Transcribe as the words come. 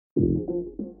Did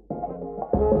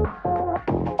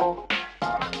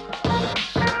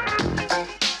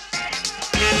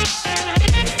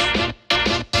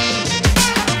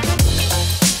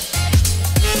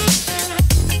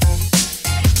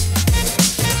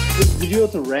you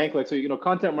have to rank like, so,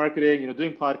 content marketing,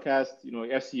 doing podcasts,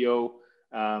 SEO,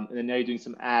 and then now you're doing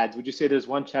some ads. Would you say there's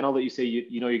one channel that you say,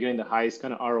 you're getting the highest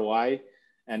kind of ROI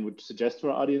and would suggest to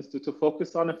our audience to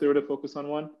focus on if they were to focus on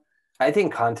one? I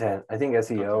think content, I think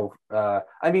SEO.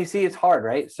 See, it's hard,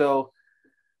 right? So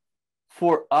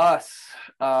for us,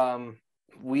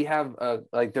 we have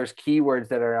there's keywords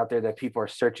that are out there that people are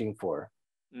searching for.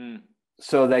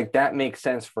 So like that makes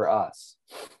sense for us.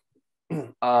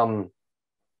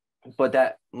 But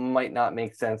that might not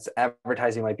make sense.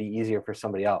 Advertising might be easier for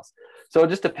somebody else. So it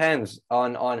just depends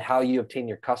on how you obtain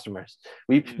your customers.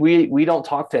 We don't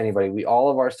talk to anybody.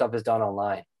 All of our stuff is done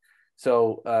online.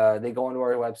 So they go onto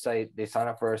our website, they sign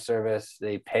up for our service,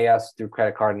 they pay us through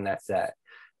credit card, and that's that.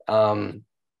 But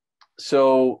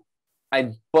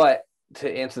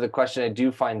to answer the question, I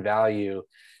do find value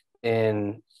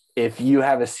in, if you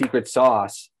have a secret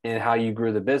sauce in how you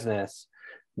grew the business,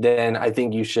 then I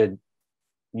think you should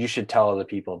tell other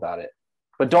people about it.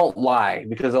 But don't lie,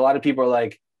 because a lot of people are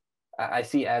like, I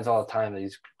see ads all the time,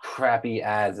 these crappy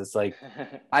ads. It's like,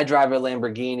 I drive a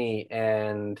Lamborghini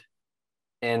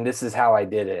and this is how I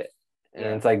did it. And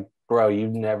It's like, bro, you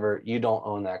don't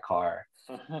own that car.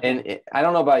 And I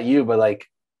don't know about you, but like,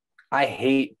 I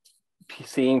hate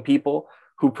seeing people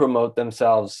who promote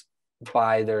themselves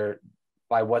by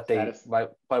what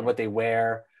they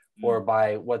wear or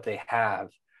by what they have.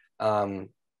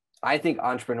 I think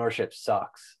entrepreneurship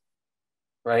sucks,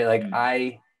 right? Like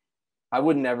I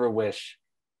would never wish,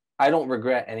 I don't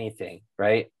regret anything,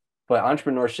 right? But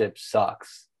entrepreneurship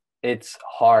sucks. It's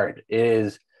hard.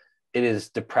 It is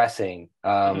depressing.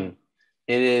 It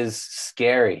is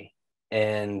scary.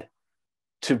 And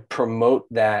to promote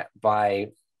that by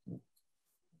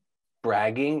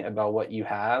bragging about what you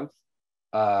have,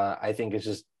 I think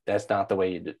that's not the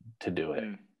way to do it.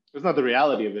 It's not the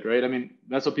reality of it, right? I mean,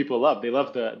 that's what people love. They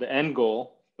love the end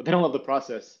goal, but they don't love the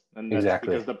process. And that's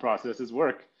because the process is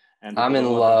work. And I'm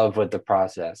in love with the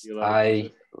process. I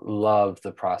love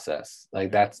the process.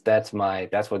 Like that's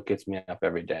what gets me up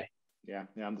every day. Yeah,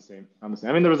 I'm the same. I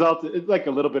mean, the result is like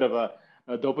a little bit of a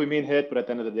dopamine hit, but at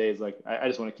the end of the day, it's like I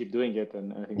just want to keep doing it,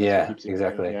 and I think that's what keeps you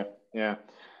exactly. Going. Yeah.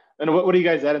 And what are you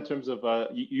guys at in terms of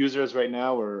users right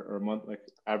now, or month, like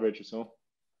average or so?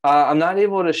 I'm not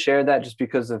able to share that just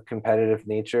because of competitive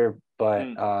nature, but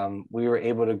we were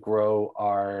able to grow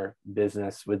our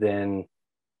business within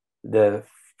the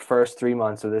first 3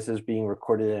 months. So this is being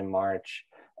recorded in March.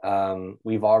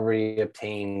 We've already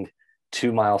obtained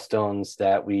 2 milestones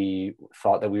that we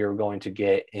thought that we were going to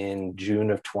get in June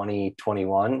of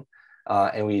 2021.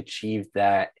 And we achieved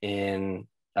that in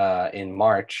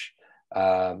March.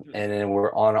 And then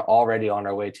we're already on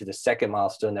our way to the second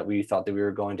milestone that we thought that we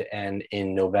were going to end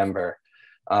in November.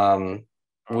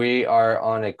 We are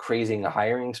on a crazy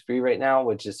hiring spree right now,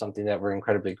 which is something that we're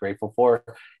incredibly grateful for.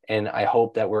 And I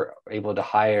hope that we're able to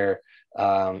hire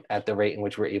at the rate in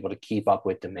which we're able to keep up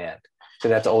with demand. So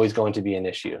that's always going to be an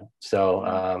issue.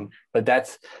 So, but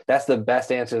that's the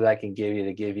best answer that I can give you,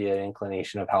 to give you an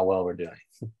inclination of how well we're doing.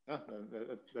 Oh,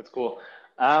 that's cool.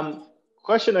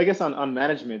 Question, I guess, on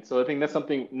management. So I think that's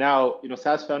something now,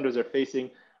 SaaS founders are facing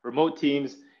remote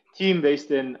teams, team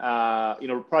based in,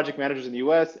 project managers in the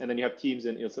US, and then you have teams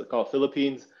in, called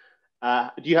Philippines.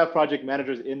 Do you have project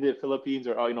managers in the Philippines,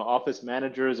 or, office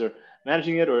managers or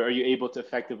managing it, or are you able to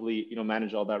effectively,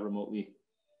 manage all that remotely?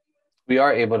 We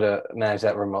are able to manage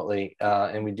that remotely.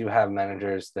 And we do have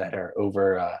managers that are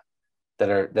over, that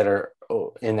are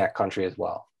in that country as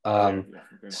well.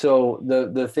 So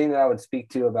the thing that I would speak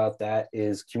to about that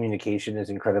is communication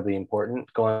is incredibly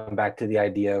important. Going back to the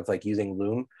idea of like using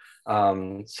Loom,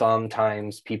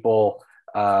 sometimes people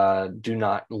do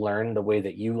not learn the way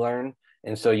that you learn.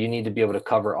 And so you need to be able to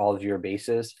cover all of your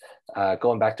bases.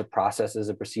 Going back to processes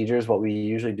and procedures, what we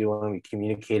usually do when we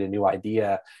communicate a new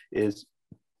idea is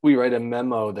we write a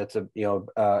memo that's in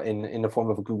the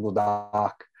form of a Google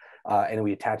Doc, and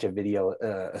we attach a video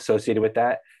associated with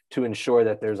that to ensure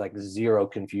that there's like zero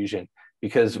confusion.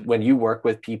 Because when you work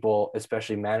with people,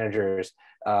 especially managers,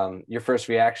 your first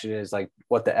reaction is like,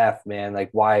 what the F, man? Like,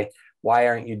 why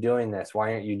aren't you doing this?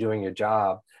 Why aren't you doing your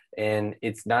job? And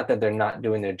it's not that they're not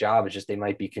doing their job. It's just they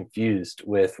might be confused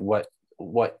with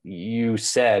what you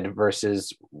said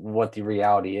versus what the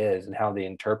reality is and how they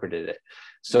interpreted it.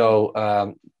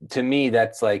 So to me,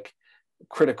 that's like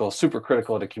critical, super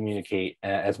critical to communicate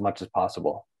as much as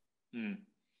possible.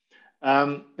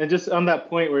 And just on that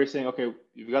point where you're saying, okay,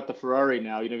 you've got the Ferrari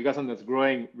now, you've got something that's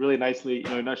growing really nicely,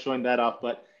 you're not showing that off,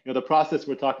 but the process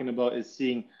we're talking about is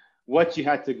seeing what you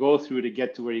had to go through to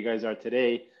get to where you guys are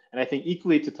today. And I think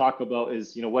equally to talk about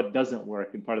is, what doesn't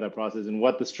work in part of that process and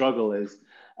what the struggle is.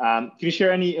 Can you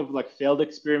share any of like failed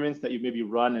experiments that you maybe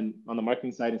run and on the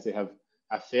marketing side and say have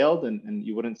failed and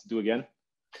you wouldn't do again?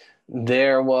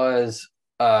 There was,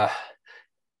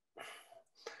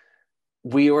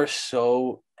 we were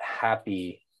so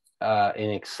happy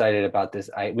and excited about this.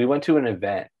 We went to an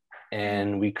event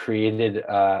and we created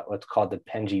what's called the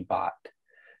Penji bot,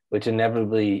 which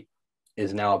inevitably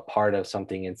is now a part of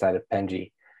something inside of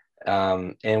Penji.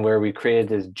 And where we created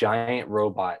this giant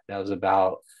robot that was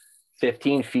about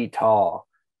 15 feet tall,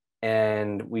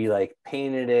 and we like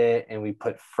painted it and we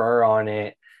put fur on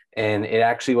it, and it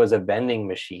actually was a vending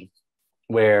machine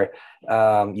where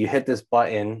you hit this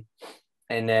button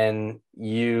and then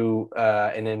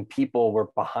and then people were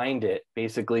behind it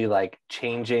basically like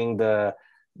changing the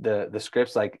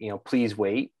scripts, like, please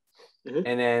wait. Mm-hmm.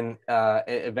 And then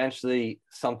eventually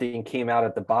something came out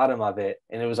at the bottom of it,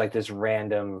 and it was like this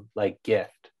random like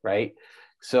gift, right?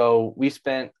 So we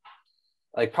spent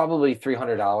like probably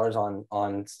 $300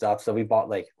 on stuff. So we bought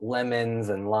like lemons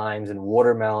and limes and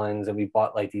watermelons, and we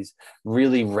bought like these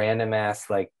really random ass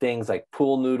like things like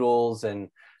pool noodles and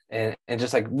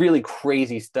just like really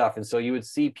crazy stuff. And so you would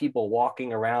see people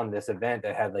walking around this event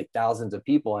that had like thousands of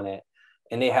people in it,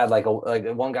 and they had like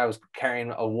one guy was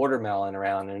carrying a watermelon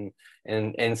around,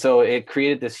 and so it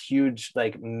created this huge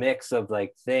like mix of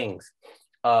like things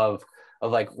of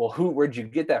like, well, where'd you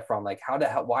get that from? Like,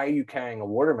 why are you carrying a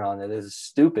watermelon? That is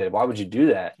stupid. Why would you do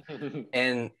that?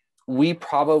 And we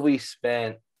probably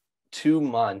spent 2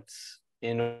 months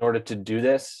in order to do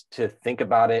this, to think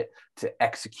about it, to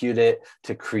execute it,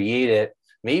 to create it,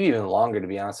 maybe even longer, to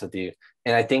be honest with you.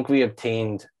 And I think we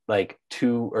obtained like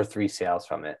 2 or 3 sales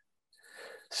from it.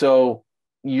 So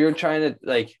you're trying to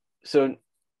like, so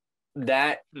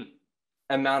that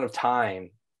amount of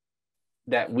time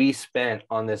that we spent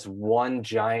on this one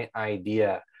giant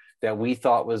idea that we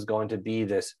thought was going to be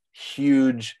this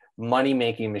huge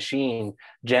money-making machine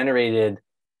generated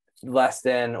less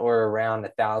than or around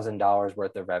 $1,000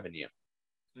 worth of revenue.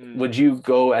 Would you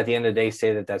go at the end of the day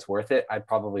say that that's worth it? I'd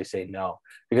probably say no,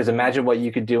 because imagine what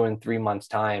you could do in 3 months'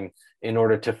 time in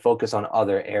order to focus on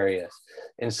other areas.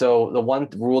 And so the one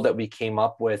rule that we came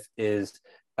up with is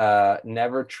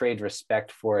never trade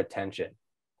respect for attention,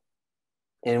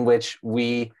 in which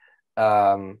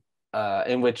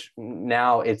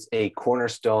now it's a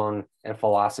cornerstone and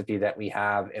philosophy that we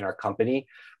have in our company,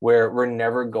 where we're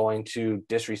never going to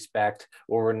disrespect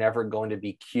or we're never going to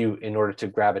be cute in order to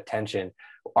grab attention.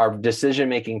 Our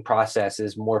decision-making process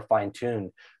is more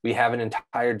fine-tuned. We have an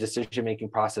entire decision-making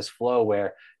process flow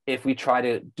where if we try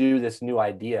to do this new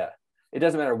idea, it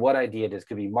doesn't matter what idea it is. It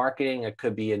could be marketing, it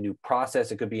could be a new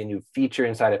process, it could be a new feature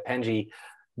inside of Penji.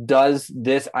 Does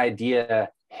this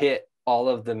idea hit all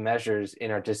of the measures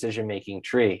in our decision-making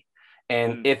tree?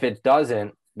 And if it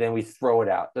doesn't, then we throw it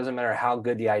out. Doesn't matter how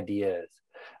good the idea is.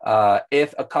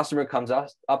 If a customer comes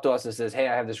up to us and says, hey,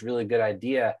 I have this really good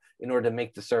idea in order to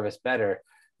make the service better,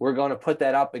 we're going to put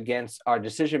that up against our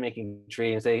decision-making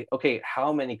tree and say, okay,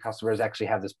 how many customers actually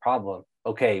have this problem?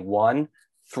 Okay, 1,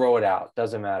 throw it out.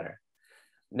 Doesn't matter.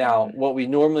 Now, what we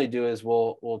normally do is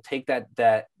we'll take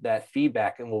that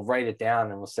feedback and we'll write it down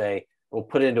and we'll say, we'll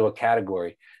put it into a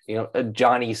category.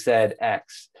 Johnny said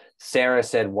X, Sarah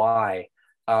said Y.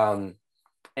 And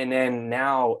then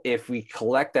now if we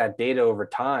collect that data over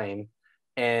time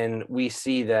and we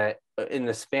see that in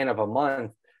the span of a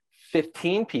month,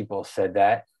 15 people said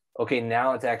that, okay,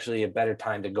 now it's actually a better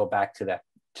time to go back to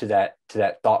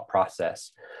that thought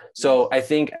process. So I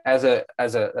think as a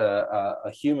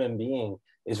human being,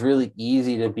 it's really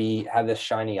easy to have this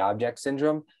shiny object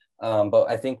syndrome. But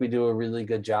I think we do a really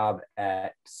good job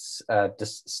at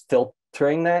just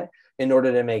filtering that in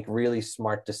order to make really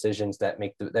smart decisions that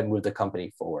move the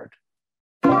company forward.